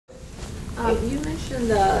You mentioned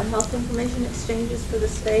the health information exchanges for the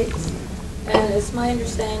states, and it's my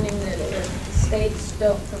understanding that if the states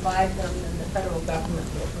don't provide them, then the federal government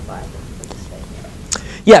will provide them for the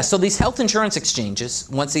states. Yeah, so these health insurance exchanges,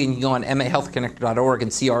 once again, you can go on mahealthconnector.org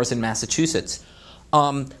and see ours in Massachusetts,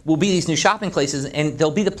 will be these new shopping places, and they'll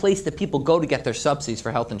be the place that people go to get their subsidies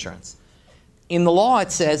for health insurance. In the law,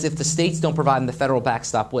 it says if the states don't provide them, the federal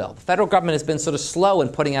backstop will. The federal government has been sort of slow in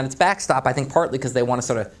putting out its backstop, I think partly because they want to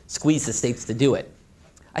sort of squeeze the states to do it.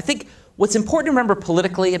 I think what's important to remember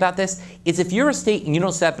politically about this is if you're a state and you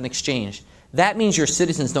don't set up an exchange, that means your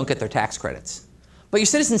citizens don't get their tax credits. But your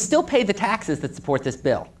citizens still pay the taxes that support this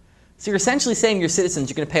bill. So you're essentially saying to your citizens,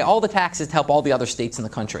 you're going to pay all the taxes to help all the other states in the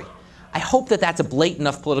country. I hope that that's a blatant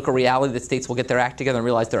enough political reality that states will get their act together and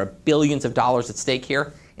realize there are billions of dollars at stake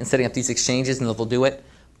here in setting up these exchanges, and that they'll do it.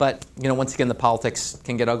 But, once again, the politics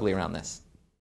can get ugly around this.